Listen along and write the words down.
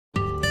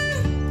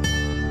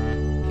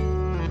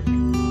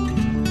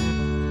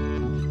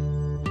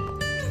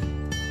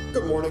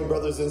morning,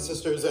 brothers and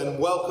sisters, and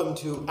welcome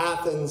to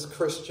Athens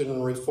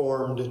Christian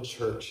Reformed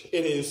Church.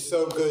 It is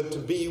so good to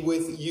be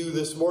with you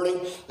this morning.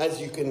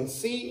 As you can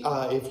see,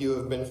 if you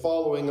have been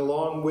following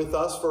along with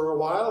us for a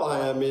while,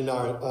 I am in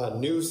our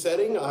new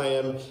setting. I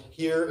am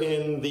here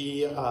in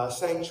the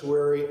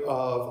sanctuary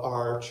of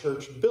our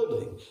church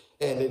building.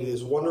 And it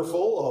is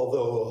wonderful,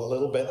 although a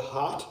little bit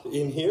hot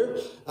in here.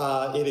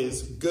 It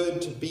is good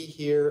to be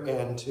here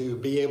and to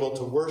be able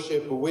to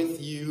worship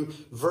with you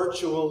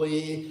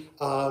virtually,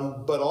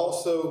 but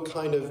also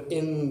kind of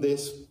in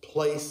this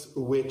place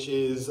which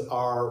is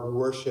our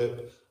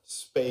worship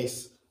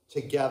space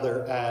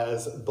together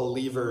as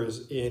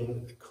believers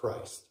in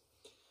Christ.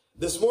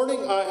 This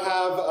morning I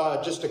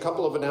have just a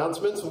couple of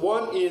announcements.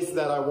 One is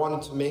that I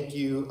wanted to make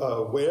you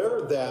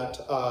aware that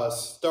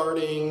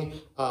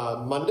starting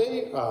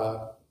Monday,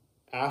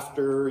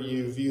 after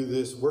you view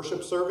this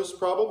worship service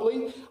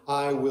probably,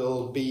 I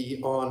will be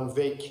on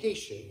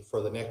vacation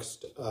for the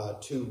next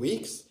 2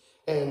 weeks.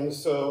 And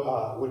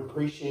so would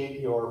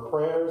appreciate your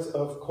prayers,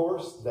 of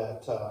course,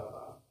 that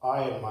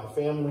I and my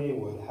family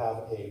would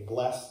have a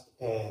blessed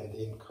and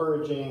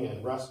encouraging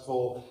and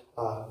restful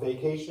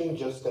vacation,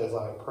 just as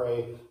I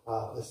pray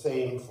the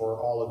same for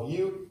all of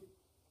you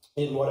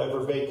in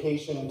whatever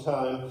vacation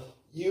time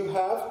you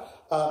have,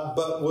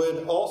 but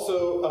would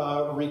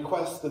also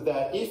request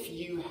that if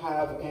you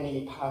have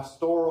any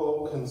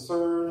pastoral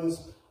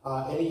concerns,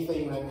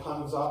 anything that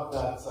comes up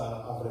that's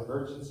of an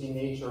emergency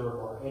nature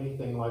or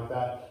anything like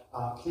that,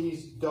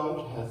 please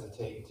don't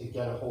hesitate to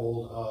get a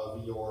hold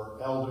of your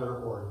elder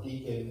or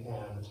deacon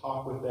and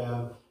talk with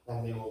them,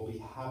 and they will be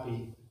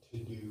happy to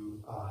do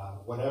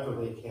whatever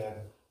they can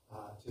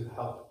to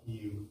help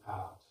you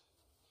out.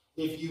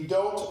 If you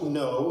don't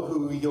know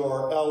who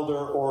your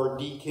elder or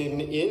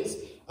deacon is,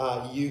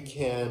 you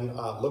can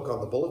look on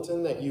the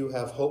bulletin that you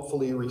have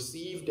hopefully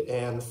received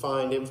and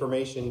find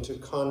information to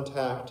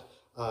contact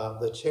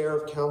the Chair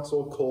of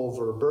Council, Cole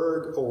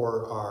Verberg,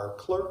 or our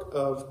Clerk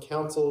of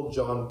Council,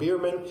 John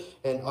Bierman,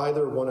 and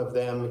either one of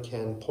them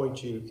can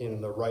point you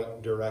in the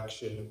right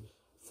direction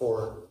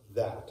for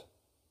that.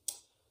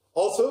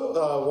 Also,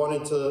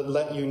 wanted to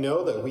let you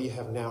know that we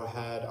have now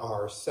had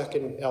our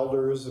second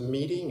elders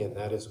meeting, and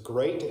that is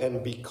great.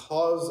 And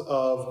because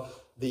of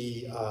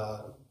the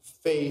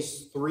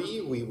phase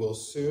 3, we will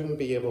soon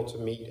be able to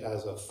meet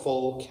as a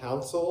full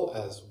council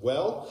as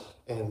well,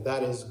 and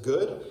that is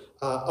good.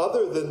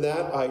 Other than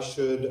that, I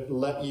should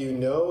let you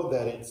know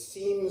that it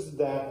seems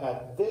that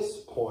at this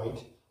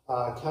point,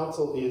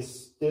 council is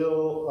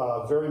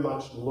still very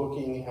much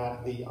looking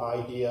at the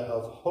idea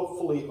of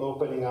hopefully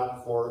opening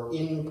up for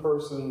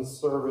in-person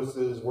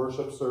services,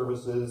 worship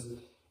services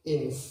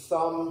in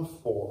some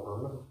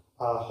form,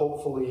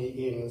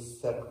 hopefully in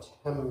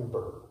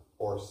September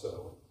or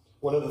so.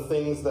 One of the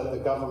things that the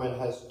government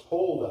has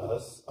told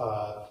us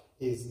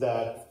is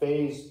that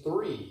phase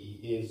 3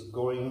 is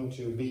going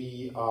to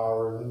be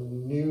our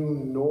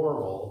new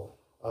normal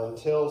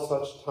until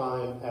such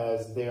time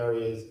as there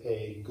is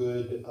a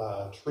good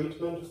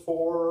treatment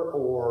for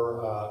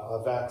or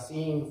a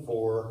vaccine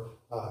for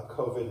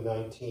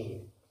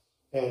COVID-19.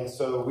 And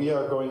so we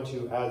are going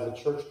to, as a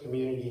church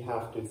community,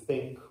 have to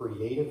think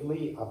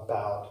creatively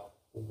about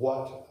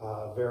what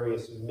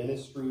various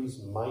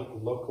ministries might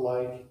look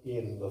like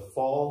in the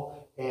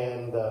fall,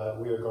 and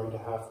we are going to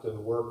have to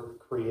work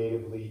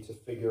creatively to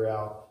figure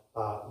out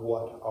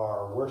what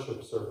our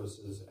worship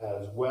services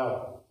as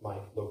well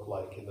might look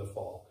like in the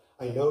fall.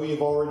 I know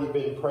you've already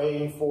been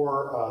praying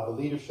for the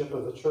leadership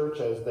of the church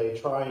as they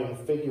try and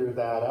figure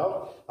that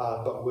out,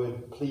 but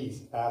would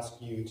please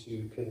ask you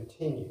to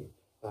continue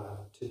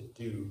to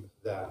do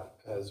that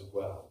as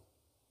well.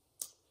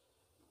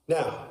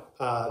 Now,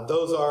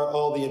 those are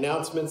all the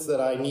announcements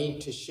that I need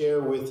to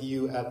share with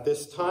you at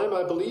this time,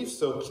 I believe,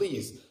 so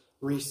please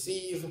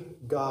receive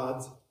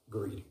God's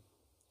greeting.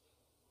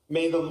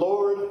 May the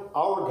Lord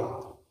our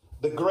God,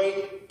 the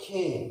great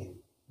King,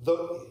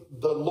 the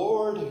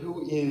Lord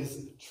who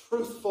is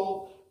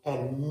truthful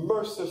and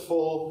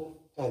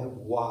merciful and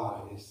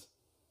wise,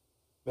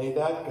 may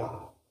that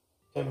God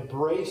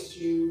embrace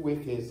you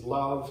with his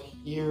love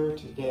here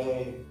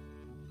today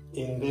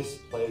in this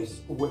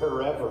place,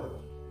 wherever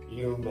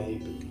you may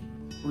be.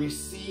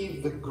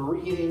 Receive the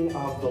greeting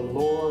of the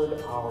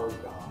Lord our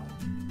God,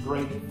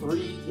 great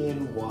 3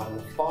 in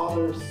 1,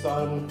 Father,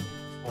 Son,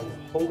 and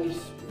Holy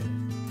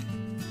Spirit.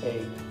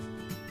 Amen.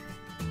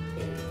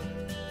 Amen.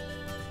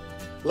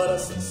 Let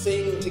us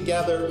sing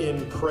together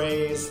in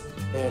praise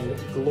and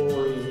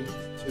glory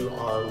to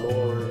our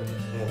Lord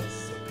and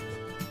Savior.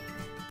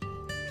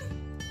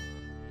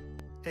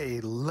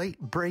 A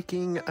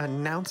late-breaking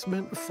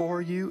announcement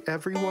for you,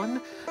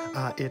 everyone.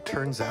 It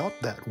turns out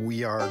that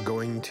we are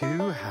going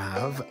to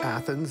have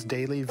Athens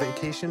Daily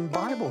Vacation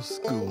Bible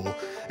School.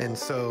 And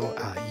so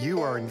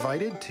you are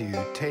invited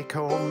to take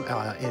home,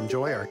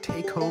 enjoy our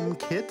take-home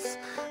kits,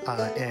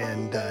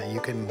 and you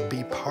can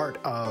be part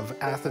of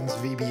Athens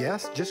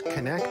VBS. Just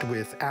connect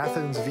with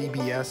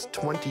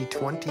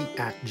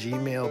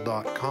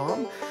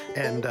athensvbs2020@gmail.com,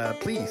 and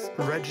please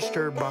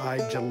register by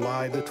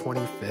July the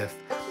 25th.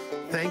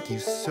 Thank you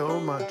so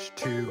much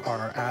to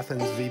our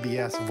Athens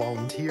VBS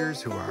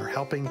volunteers who are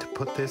helping to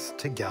put this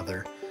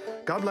together.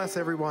 God bless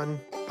everyone.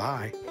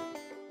 Bye.